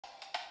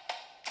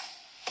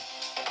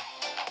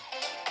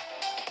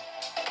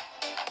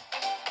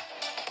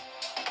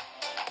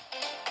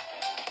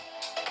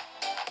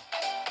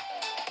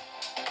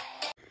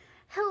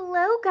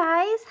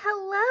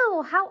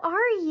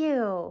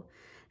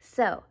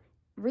So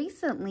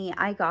recently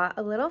I got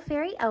a little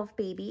fairy elf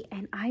baby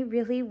and I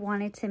really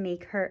wanted to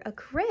make her a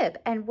crib.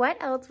 And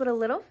what else would a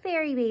little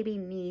fairy baby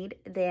need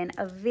than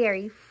a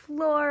very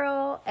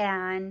floral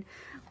and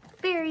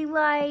fairy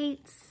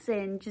lights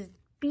and just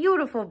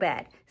beautiful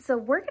bed? So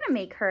we're gonna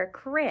make her a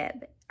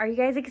crib. Are you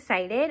guys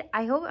excited?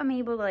 I hope I'm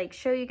able to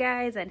show you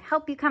guys and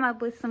help you come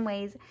up with some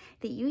ways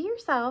that you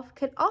yourself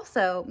could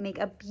also make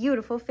a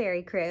beautiful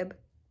fairy crib.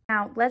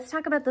 Now, let's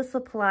talk about the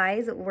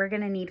supplies we're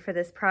gonna need for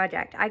this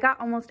project. I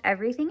got almost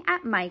everything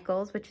at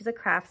Michael's, which is a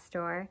craft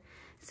store.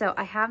 So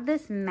I have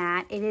this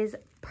mat. It is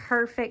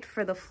perfect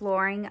for the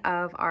flooring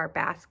of our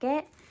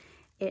basket.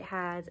 It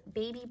has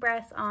baby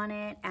breaths on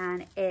it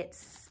and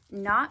it's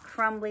not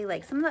crumbly.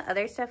 Like some of the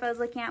other stuff I was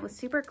looking at was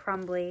super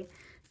crumbly.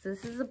 So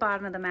this is the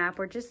bottom of the mat.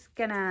 We're just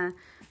gonna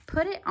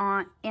put it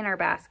on in our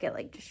basket,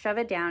 just shove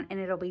it down and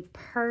it'll be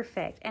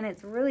perfect. And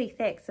it's really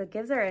thick, so it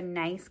gives her a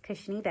nice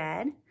cushiony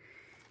bed.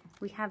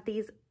 We have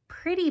these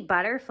pretty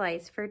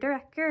butterflies for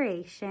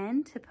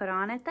decoration to put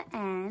on at the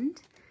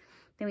end.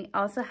 Then we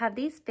also have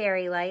these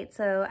fairy lights.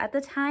 So at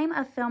the time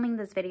of filming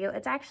this video,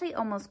 it's actually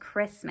almost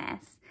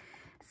Christmas.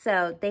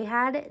 So they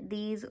had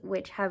these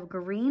which have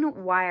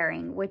green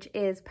wiring, which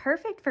is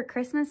perfect for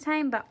Christmas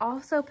time, but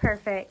also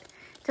perfect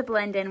to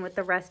blend in with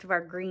the rest of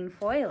our green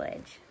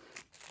foliage.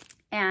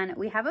 And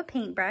we have a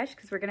paintbrush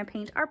because we're gonna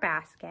paint our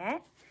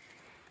basket.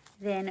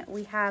 Then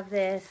we have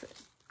this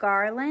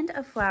garland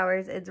of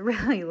flowers. It's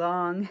really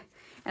long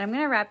and I'm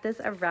gonna wrap this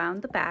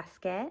around the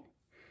basket.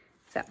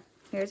 So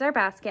here's our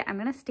basket. I'm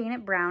gonna stain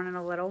it brown in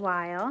a little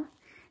while.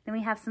 Then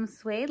we have some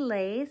suede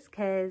lace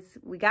because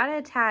we gotta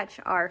attach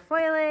our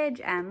foliage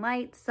and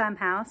lights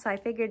somehow, so I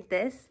figured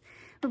this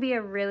would be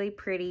a really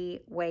pretty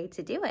way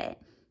to do it.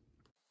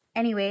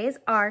 Anyways,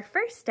 our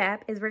first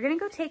step is we're gonna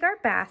go take our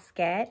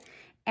basket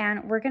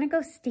and we're gonna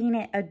go stain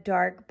it a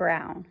dark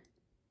brown.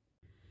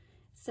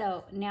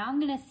 So now I'm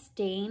gonna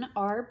stain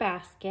our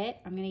basket.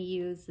 I'm gonna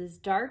use this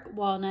dark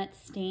walnut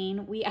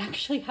stain. We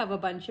actually have a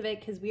bunch of it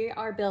because we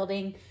are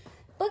building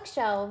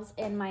bookshelves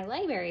in my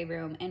library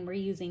room and we're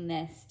using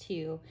this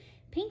to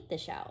paint the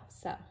shelves.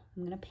 So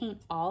I'm gonna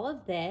paint all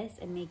of this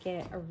and make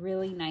it a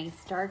really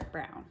nice dark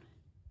brown.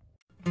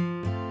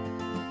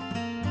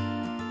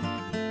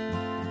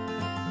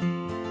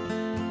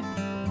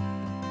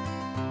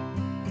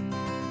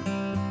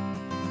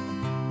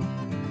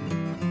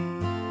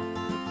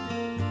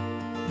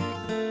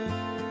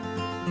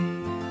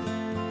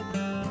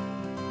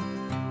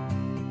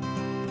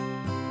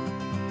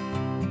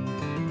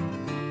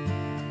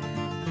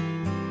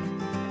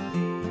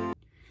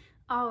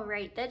 All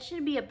right, that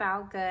should be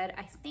about good.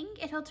 I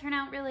think it'll turn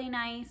out really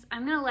nice.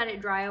 I'm gonna let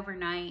it dry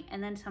overnight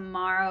and then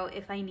tomorrow,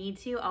 if I need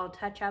to, I'll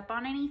touch up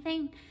on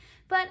anything.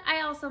 But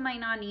I also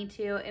might not need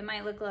to. It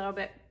might look a little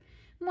bit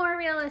more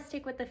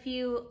realistic with a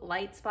few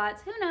light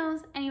spots. Who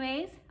knows?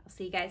 Anyways, I'll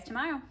see you guys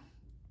tomorrow.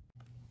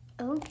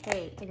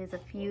 Okay, it is a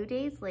few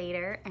days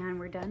later and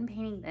we're done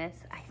painting this.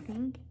 I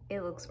think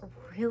it looks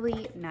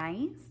really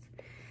nice.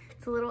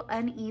 It's a little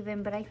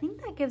uneven, but I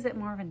think that gives it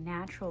more of a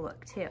natural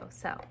look too.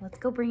 So let's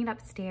go bring it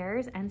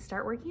upstairs and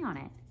start working on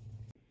it.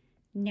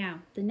 Now,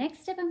 the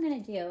next step I'm gonna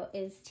do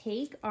is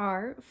take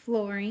our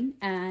flooring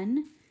and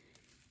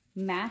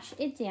mash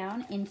it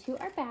down into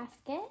our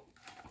basket.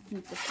 I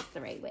think this is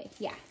the right way.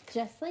 Yeah,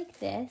 just like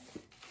this.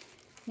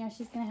 Now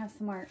she's gonna have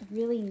somewhere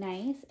really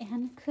nice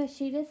and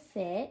cushy to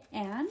sit,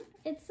 and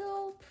it's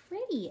so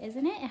pretty,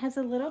 isn't it? It has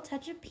a little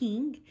touch of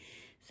pink,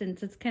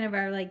 since it's kind of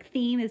our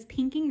theme is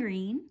pink and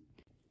green.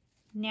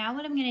 Now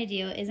what I'm gonna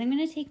do is I'm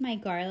gonna take my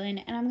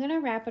garland and I'm gonna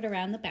wrap it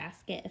around the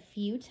basket a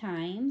few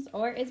times,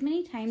 or as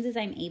many times as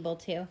I'm able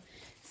to.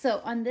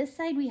 So on this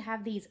side we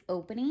have these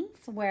openings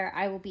where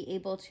I will be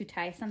able to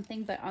tie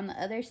something, but on the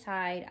other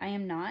side I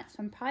am not. So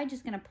I'm probably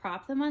just gonna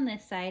prop them on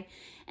this side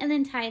and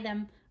then tie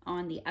them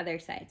on the other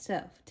side.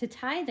 So to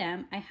tie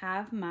them, I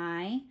have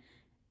my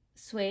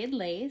suede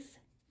lace.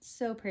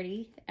 So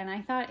pretty, and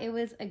I thought it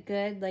was a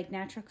good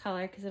natural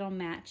color because it'll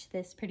match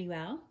this pretty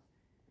well.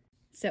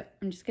 So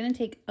I'm just gonna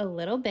take a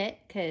little bit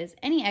because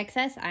any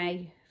excess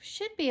I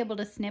should be able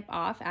to snip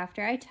off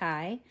after I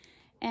tie.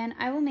 And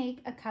I will make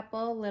a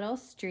couple little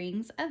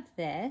strings of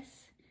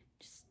this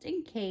just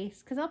in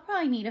case, because I'll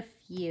probably need a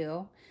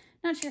few.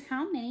 Not sure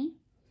how many,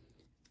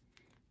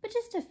 but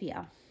just a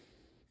few.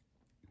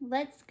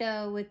 Let's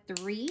go with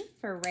 3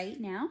 for right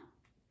now.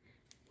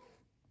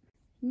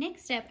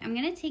 Next up, I'm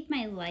gonna take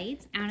my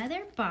lights out of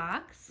their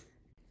box.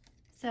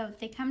 So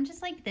they come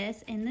just like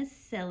this in this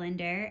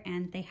cylinder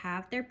and they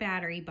have their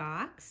battery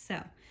box.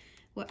 So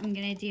what I'm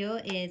gonna do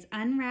is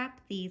unwrap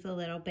these a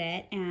little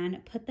bit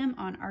and put them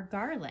on our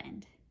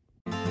garland.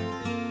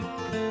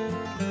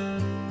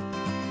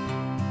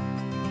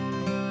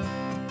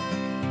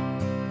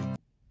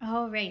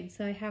 All right,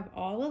 so I have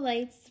all the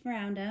lights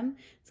around them.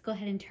 Let's go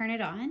ahead and turn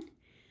it on.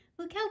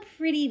 Look how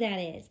pretty that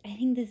is. I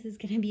think this is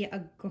gonna be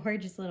a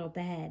gorgeous little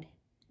bed.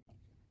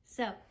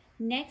 So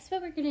next,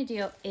 what we're gonna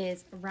do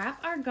is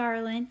wrap our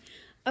garland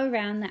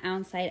around the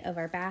outside of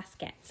our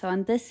basket. So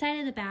on this side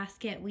of the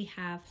basket, we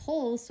have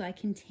holes so I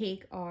can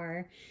take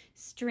our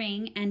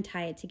string and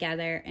tie it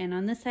together. And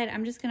on this side,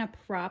 I'm just gonna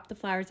prop the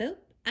flowers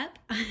up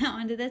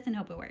onto this and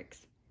hope it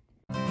works.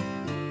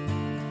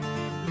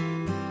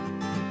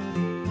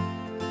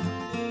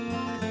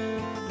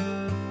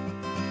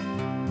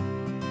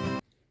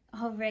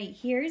 All right,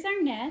 here's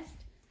our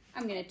nest.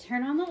 I'm gonna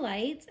turn on the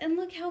lights and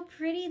look how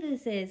pretty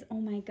this is. Oh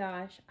my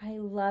gosh, I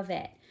love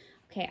it.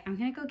 Okay, I'm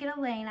gonna go get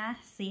Elena,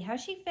 see how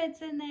she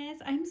fits in this.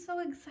 I'm so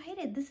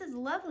excited, this is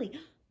lovely.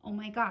 Oh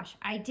my gosh,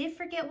 I did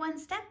forget one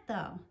step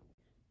though.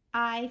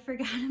 I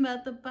forgot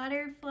about the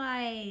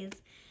butterflies.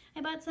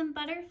 I bought some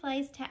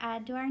butterflies to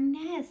add to our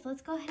nest.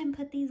 Let's go ahead and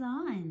put these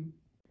on.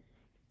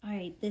 All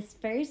right, this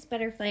first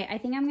butterfly, I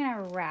think I'm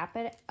gonna wrap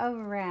it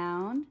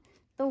around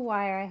the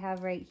wire I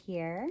have right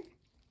here.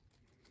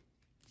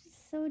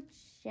 Just so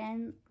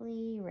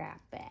gently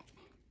wrap it.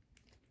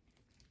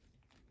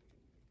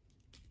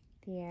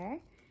 There.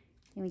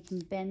 And we can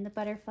bend the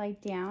butterfly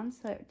down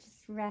so it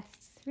just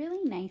rests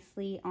really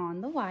nicely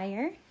on the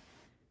wire.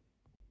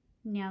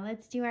 Now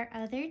let's do our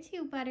other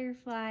two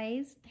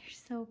butterflies. They're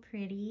so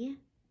pretty.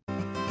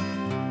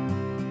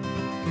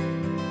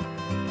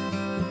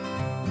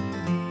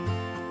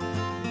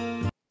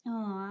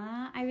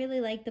 Aw, I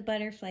really like the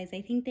butterflies.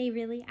 I think they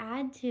really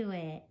add to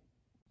it.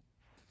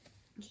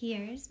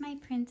 Here's my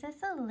Princess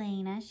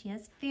Elena. She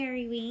has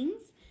fairy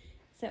wings.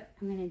 So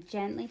I'm gonna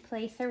gently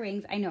place her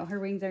wings. I know her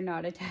wings are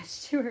not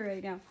attached to her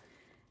right now.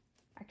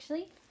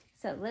 Actually,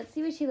 so let's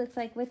see what she looks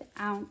like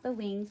without the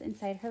wings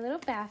inside her little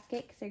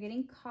basket because they're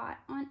getting caught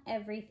on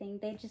everything.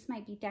 They just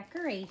might be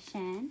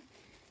decoration.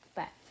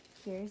 But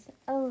here's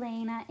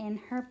Elena in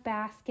her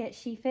basket.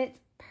 She fits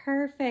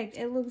perfect.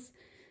 It looks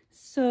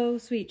so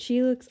sweet.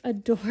 She looks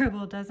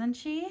adorable, doesn't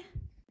she?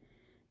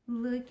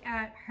 Look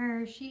at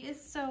her. She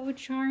is so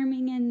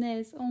charming in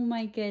this. Oh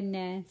my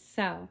goodness.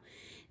 So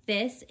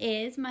this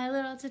is my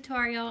little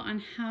tutorial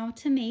on how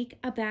to make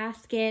a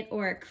basket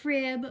or a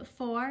crib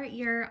for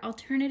your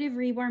alternative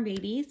reborn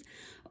babies.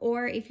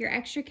 Or if you're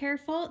extra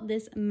careful,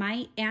 this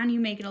might, and you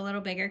make it a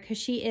little bigger because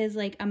she is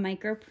like a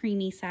micro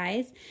preemie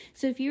size.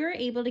 So if you are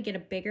able to get a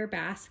bigger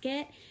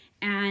basket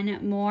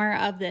and more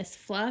of this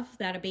fluff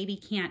that a baby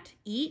can't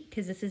eat,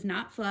 because this is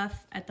not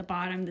fluff at the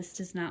bottom, this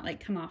does not like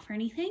come off or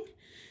anything.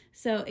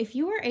 So if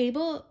you were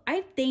able,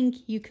 I think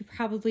you could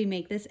probably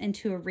make this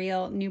into a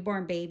real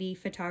newborn baby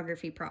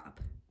photography prop.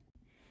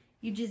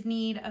 You just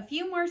need a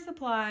few more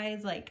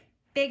supplies, like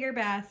bigger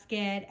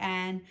basket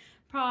and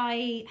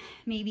probably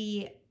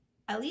maybe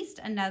at least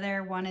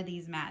another one of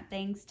these mat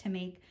things to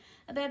make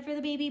a bed for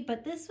the baby.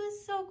 But this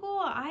was so cool.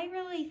 I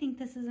really think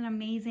this is an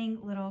amazing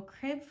little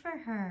crib for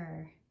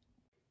her.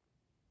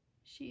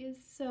 She is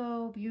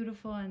so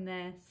beautiful in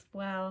this.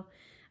 Well,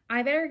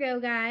 I better go,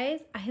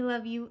 guys. I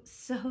love you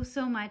so,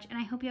 so much, and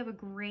I hope you have a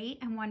great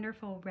and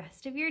wonderful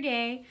rest of your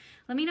day.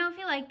 Let me know if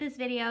you liked this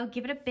video.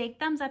 Give it a big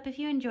thumbs up if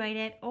you enjoyed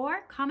it,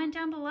 or comment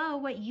down below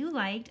what you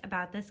liked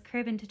about this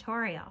crib and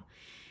tutorial.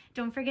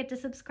 Don't forget to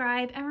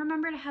subscribe, and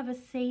remember to have a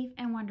safe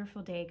and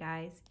wonderful day,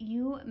 guys.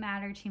 You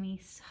matter to me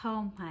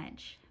so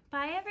much.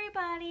 Bye,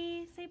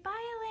 everybody. Say bye,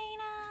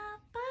 Elena.